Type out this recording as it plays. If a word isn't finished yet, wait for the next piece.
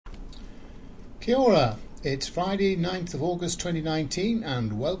Kia ora. It's Friday 9th of August 2019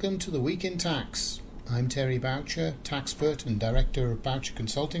 and welcome to the Week in Tax. I'm Terry Boucher, taxpert and director of Boucher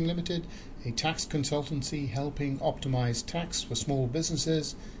Consulting Limited, a tax consultancy helping optimise tax for small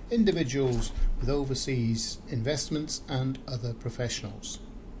businesses, individuals with overseas investments and other professionals.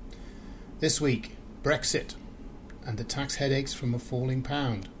 This week, Brexit and the tax headaches from a falling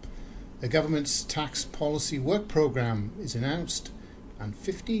pound. The government's tax policy work programme is announced, and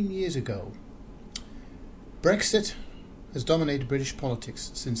 15 years ago, Brexit has dominated British politics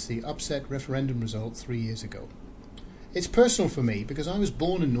since the upset referendum result 3 years ago. It's personal for me because I was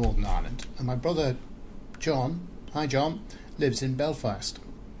born in Northern Ireland and my brother John, hi John, lives in Belfast.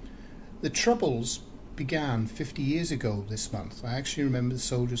 The Troubles began 50 years ago this month. I actually remember the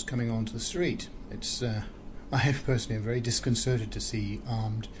soldiers coming onto the street. I personally am very disconcerted to see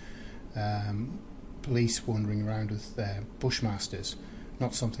armed police wandering around with bushmasters.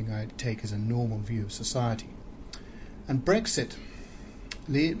 Not something I take as a normal view of society. And Brexit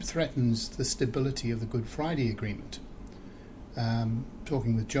threatens the stability of the Good Friday Agreement.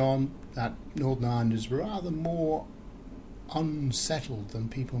 Talking with John, that Northern Ireland is rather more unsettled than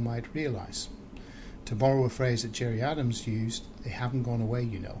people might realise. To borrow a phrase that Gerry Adams used, they haven't gone away,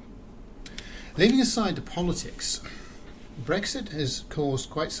 you know. Leaving aside the politics, Brexit has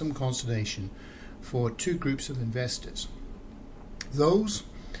caused quite some consternation for two groups of investors. Those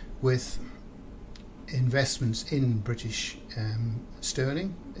with investments in British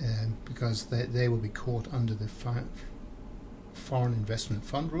sterling, because they will be caught under the foreign investment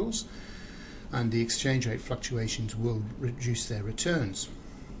fund rules, and the exchange rate fluctuations will reduce their returns.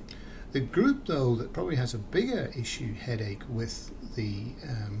 The group, though, that probably has a bigger headache with the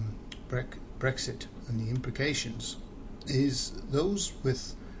Brexit and the implications is those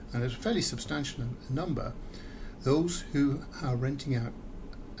with, and it's a fairly substantial number, those who are renting out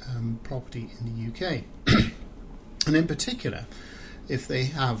property in the UK, and in particular if they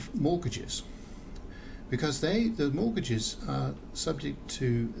have mortgages, because the mortgages are subject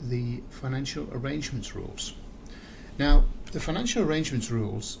to the financial arrangements rules. Now, the financial arrangements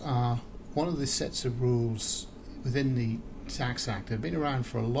rules are one of the sets of rules within the Tax Act. They've been around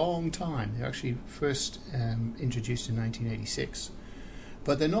for a long time. They were actually first introduced in 1986,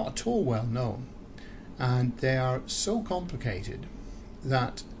 but they're not at all well known. And they are so complicated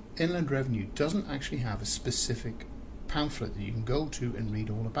that Inland Revenue doesn't actually have a specific pamphlet that you can go to and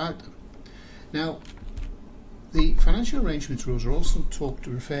read all about them. Now, the financial arrangements rules are also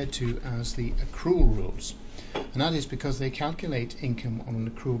referred to as the accrual rules, and that is because they calculate income on an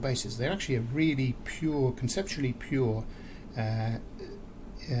accrual basis. They're actually a really pure, conceptually pure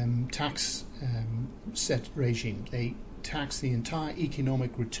tax set regime. They tax the entire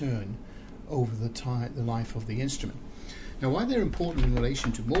economic return over the life of the instrument. Now, why they're important in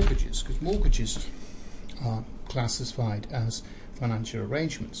relation to mortgages, because mortgages are classified as financial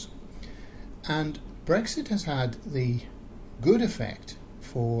arrangements. And Brexit has had the good effect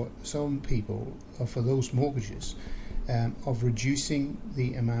for some people, or for those mortgages, of reducing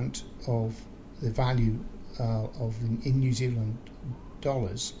the amount of the value in New Zealand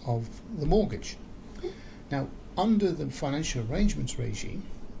dollars of the mortgage. Now, under the financial arrangements regime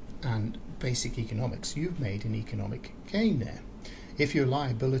and basic economics, you've made an economic gain there. If your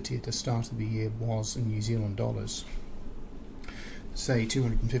liability at the start of the year was in New Zealand dollars, say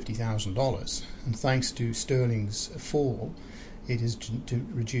 $250,000, and thanks to sterling's fall, it is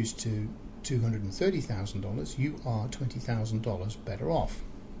reduced to $230,000, you are $20,000 better off.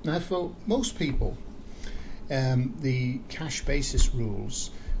 Now, for most people, the cash basis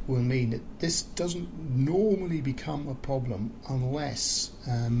rules will mean that this doesn't normally become a problem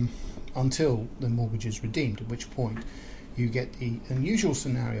until the mortgage is redeemed, at which point you get the unusual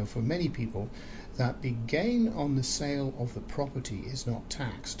scenario for many people that the gain on the sale of the property is not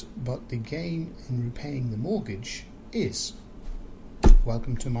taxed, but the gain in repaying the mortgage is.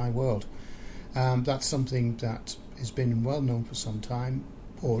 Welcome to my world. That's something that has been well known for some time,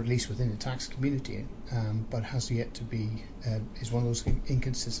 or at least within the tax community, but has yet to be, is one of those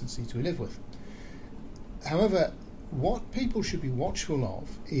inconsistencies we live with. However, what people should be watchful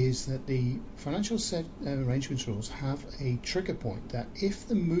of is that the financial arrangements rules have a trigger point that if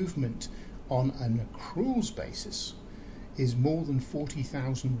the movement on an accruals basis is more than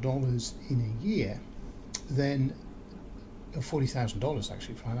 $40,000 in a year, then $40,000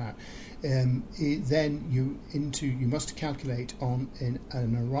 actually, find out. Then you must calculate on an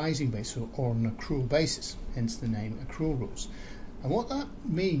arising basis or an accrual basis, hence the name accrual rules. And what that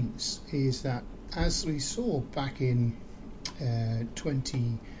means is that, as we saw back in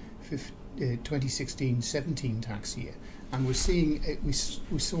 2016-17 tax year, and we're seeing it, we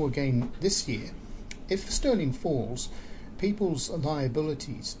saw again this year. If sterling falls, people's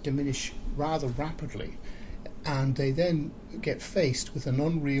liabilities diminish rather rapidly, and they then get faced with an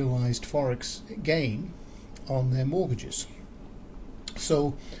unrealised forex gain on their mortgages.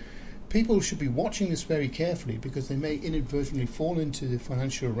 So people should be watching this very carefully, because they may inadvertently fall into the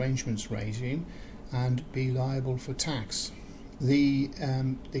financial arrangements regime and be liable for tax. The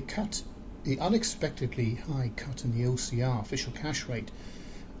unexpectedly high cut in the OCR, official cash rate,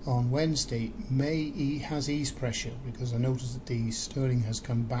 on Wednesday has eased pressure, because I noticed that the sterling has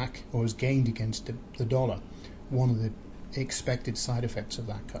come back, or has gained against the dollar, one of the expected side effects of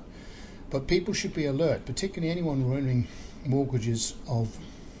that cut. But people should be alert, particularly anyone running mortgages of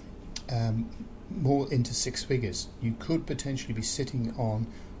more into six figures. You could potentially be sitting on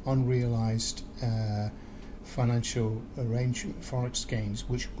unrealised financial arrangement forex gains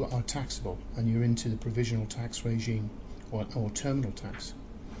which are taxable, and you're into the provisional tax regime or terminal tax.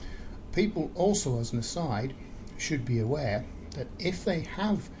 People also, as an aside, should be aware that if they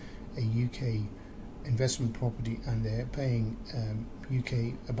have a UK investment property and they're paying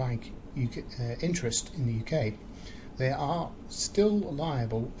a bank interest in the UK, they are still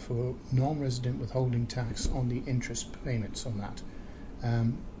liable for non-resident withholding tax on the interest payments on that.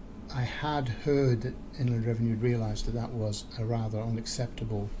 I had heard that Inland Revenue had realised that was a rather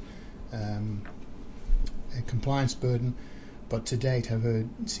unacceptable compliance burden, but to date I've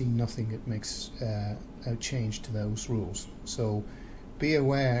seen nothing that makes a change to those rules. So be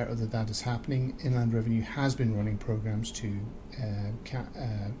aware that is happening. Inland Revenue has been running programs to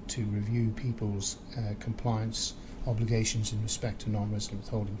review people's compliance obligations in respect to non-resident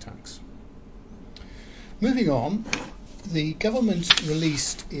withholding tax. Moving on, the government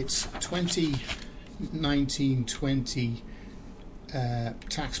released its 2019-20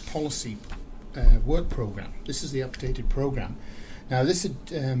 tax policy work programme. This is the updated programme. Now, this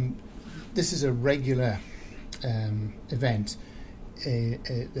is a regular event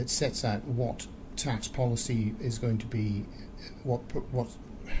that sets out what tax policy is going to be, what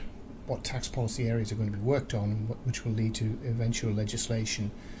tax policy areas are going to be worked on, which will lead to eventual legislation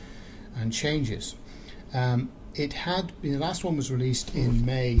and changes. It had been, the last one was released in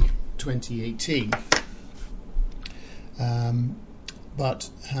May 2018, but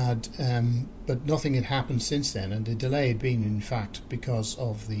nothing had happened since then, and the delay had been, in fact, because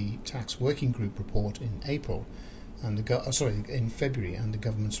of the tax working group report in April, and in February, and the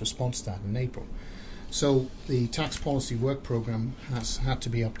government's response to that in April. So the tax policy work programme has had to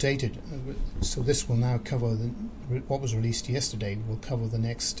be updated. So this will now cover what was released yesterday. Will cover the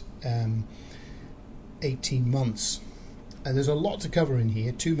next 18 months. And there's a lot to cover in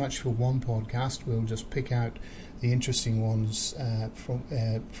here. Too much for one podcast. We'll just pick out the interesting ones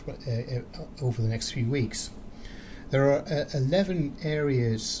over the next few weeks. There are 11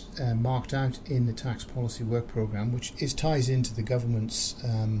 areas marked out in the tax policy work programme, which ties into the government's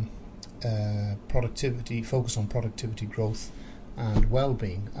focus on productivity, growth and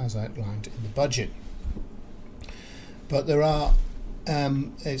well-being as outlined in the budget. But there are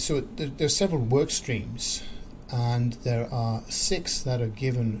there's several work streams, and there are 6 that are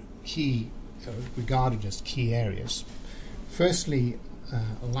given regarded as key areas. Firstly,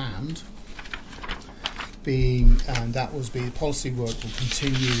 land, and that was the policy work will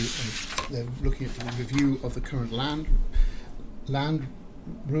continue. They're looking at the review of the current land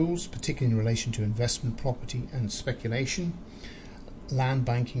rules, particularly in relation to investment property and speculation, land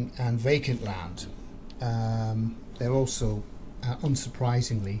banking and vacant land. They're also,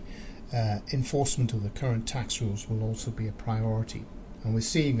 unsurprisingly, enforcement of the current tax rules will also be a priority, and we're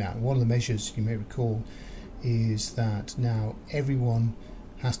seeing that. One of the measures, you may recall, is that now everyone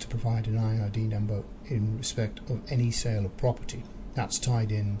has to provide an IRD number in respect of any sale of property. That's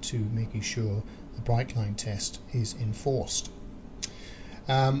tied in to making sure the bright line test is enforced.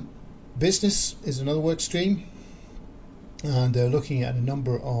 Business is another work stream, and they're looking at a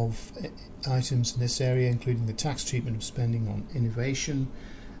number of items in this area, including the tax treatment of spending on innovation,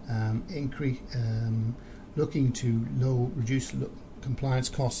 looking to reduce compliance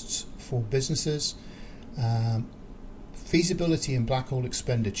costs for businesses, feasibility and black hole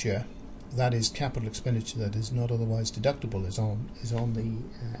expenditure, that is capital expenditure that is not otherwise deductible, is on the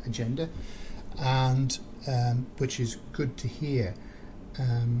agenda, and which is good to hear.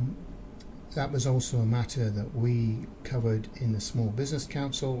 That was also a matter that we covered in the Small Business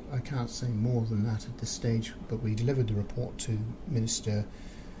Council. I can't say more than that at this stage, but we delivered the report to Minister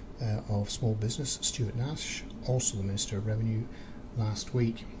of Small Business, Stuart Nash, also the Minister of Revenue, last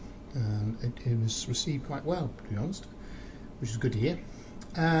week. It was received quite well, to be honest, which is good to hear.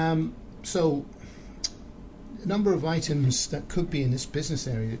 So a number of items that could be in this business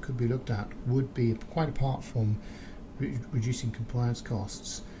area that could be looked at would be, quite apart from reducing compliance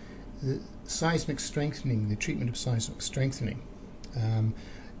costs, the seismic strengthening, the treatment of seismic strengthening.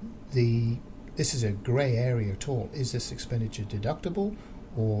 This is a grey area at all. Is this expenditure deductible,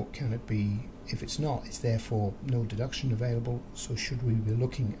 or can it be? If it's not, it's therefore no deduction available. So should we be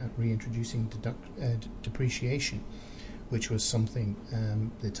looking at reintroducing depreciation, which was something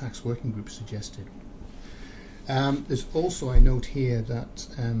the tax working group suggested. There's also, I note here that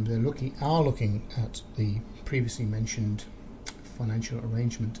they're looking at the previously mentioned financial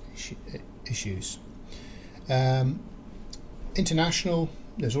arrangement issues. International,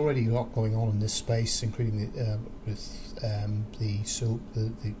 there's already a lot going on in this space, including the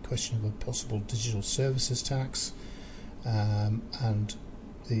question of a possible digital services tax, and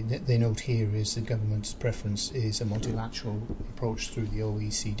they note here is the government's preference is a multilateral approach through the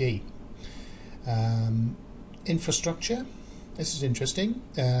OECD. Infrastructure, this is interesting.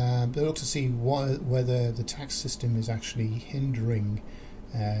 They look to see whether the tax system is actually hindering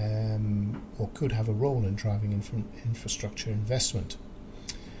or could have a role in driving infrastructure investment.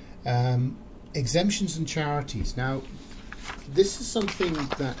 Exemptions and charities. Now, this is something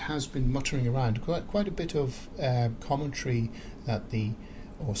that has been muttering around. Quite a bit of commentary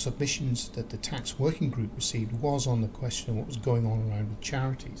or submissions that the tax working group received was on the question of what was going on around with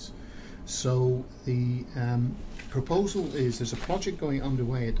charities. So the proposal is there's a project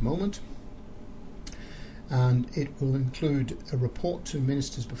underway at the moment, and it will include a report to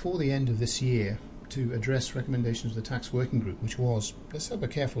ministers before the end of this year to address recommendations of the tax working group, which was, let's have a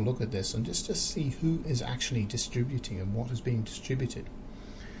careful look at this and just to see who is actually distributing and what is being distributed.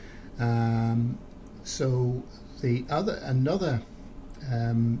 So another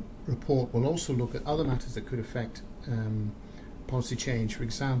report will also look at other matters that could affect policy change. For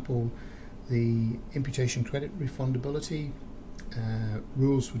example, the imputation credit refundability,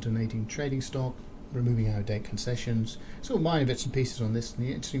 rules for donating trading stock, removing out-of-date concessions. So minor bits and pieces on this. And the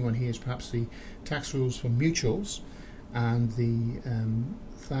interesting one here is perhaps the tax rules for mutuals and the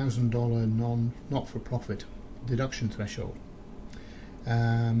 $1,000 not-for-profit deduction threshold.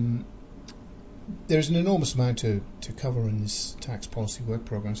 There's an enormous amount to cover in this tax policy work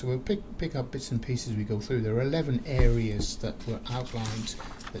programme, so we'll pick up bits and pieces as we go through. There are 11 areas that were outlined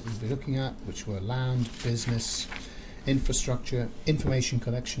that we'll be looking at, which were land, business, infrastructure, information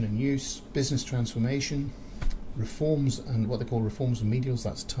collection and use, business transformation, reforms and what they call reforms and remedials,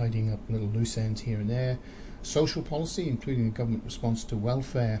 that's tidying up little loose ends here and there, social policy, including the government response to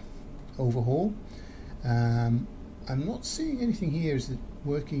welfare overhaul. I'm not seeing anything here is that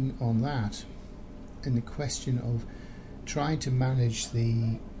working on that in the question of trying to manage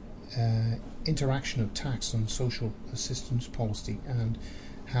the interaction of tax on social assistance policy and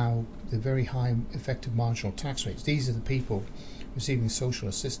how the very high effective marginal tax rates, these are the people receiving social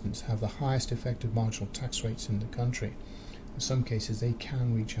assistance, have the highest effective marginal tax rates in the country. In some cases they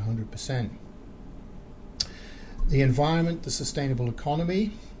can reach 100%. The environment, the sustainable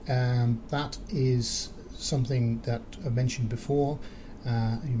economy, that is something that I mentioned before.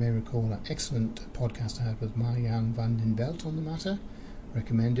 You may recall an excellent podcast I had with Marianne van den Belt on the matter,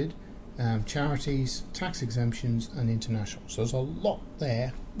 recommended. Charities, tax exemptions and international. So there's a lot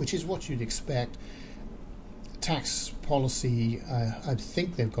there, which is what you'd expect. Tax policy, I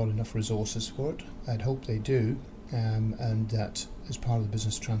think they've got enough resources for it. I'd hope they do, and that as part of the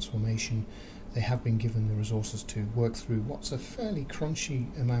business transformation they have been given the resources to work through what's a fairly crunchy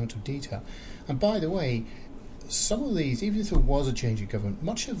amount of detail. And by the way, some of these, even if there was a change of government,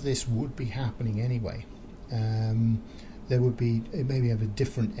 much of this would be happening anyway. There would be, it maybe have a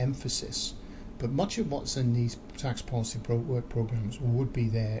different emphasis, but much of what's in these tax policy work programs would be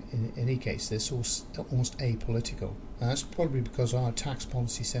there in any case. They're almost apolitical. And that's probably because our tax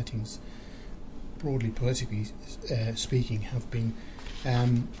policy settings, broadly politically speaking, have been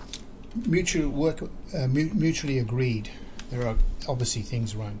mutually agreed. There are obviously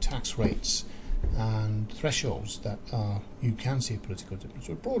things around tax rates and thresholds that you can see a political difference.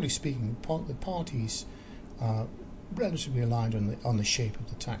 But broadly speaking, the parties are relatively aligned on the shape of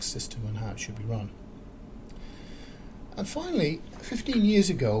the tax system and how it should be run. And finally, 15 years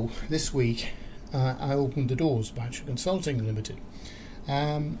ago this week, I opened the doors of Boucher Consulting Limited.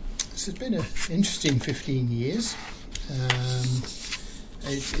 So it's been an interesting 15 years.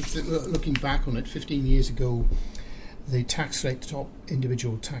 Looking back on it, 15 years ago, the tax rate, the top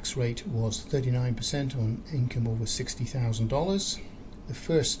individual tax rate was 39% on income over $60,000. The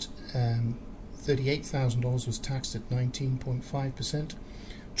first $38,000 was taxed at 19.5%.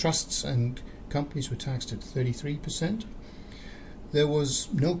 Trusts and companies were taxed at 33%. There was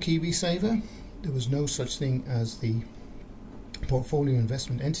no KiwiSaver. there was no such thing as the portfolio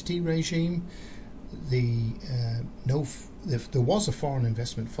investment entity regime. There was a foreign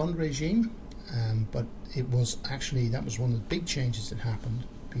investment fund regime, but it was actually, that was one of the big changes that happened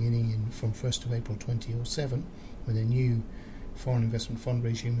beginning from 1st of April 2007, when a new foreign investment fund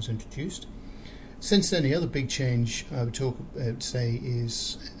regime was introduced. Since then, the other big change I would say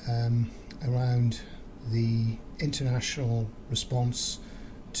is around the international response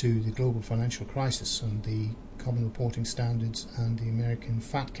to the global financial crisis and the Common Reporting Standards and the American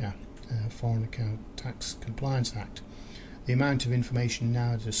FATCA, Foreign Account Tax Compliance Act. The amount of information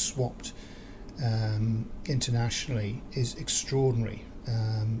now that is swapped internationally is extraordinary,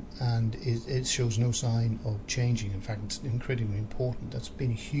 and it shows no sign of changing. In fact, it's incredibly important. That's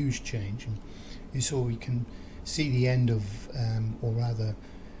been a huge change, and so we can see the end of,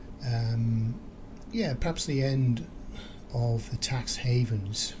 perhaps the end of the tax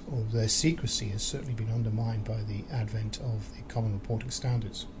havens, or their secrecy has certainly been undermined by the advent of the Common Reporting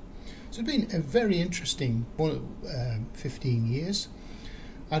Standards. So it's been a very interesting 15 years.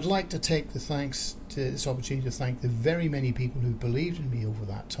 I'd like to take this opportunity to thank the very many people who believed in me over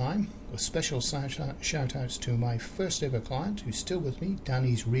that time. A special shout outs to my first ever client, who's still with me,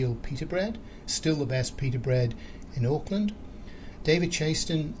 Danny's Real Pita Bread, still the best pita bread in Auckland. David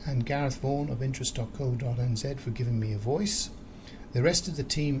Chaston and Gareth Vaughan of interest.co.nz for giving me a voice. The rest of the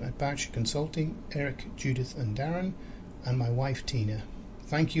team at Boucher Consulting, Eric, Judith and Darren, and my wife Tina.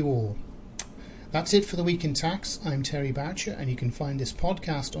 Thank you all. That's it for the Week in Tax. I'm Terry Boucher, and you can find this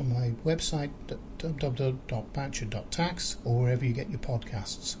podcast on my website www.boucher.tax or wherever you get your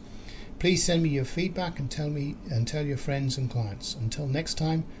podcasts. Please send me your feedback and tell your friends and clients. Until next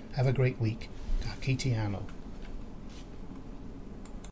time, have a great week. Ka kite anō.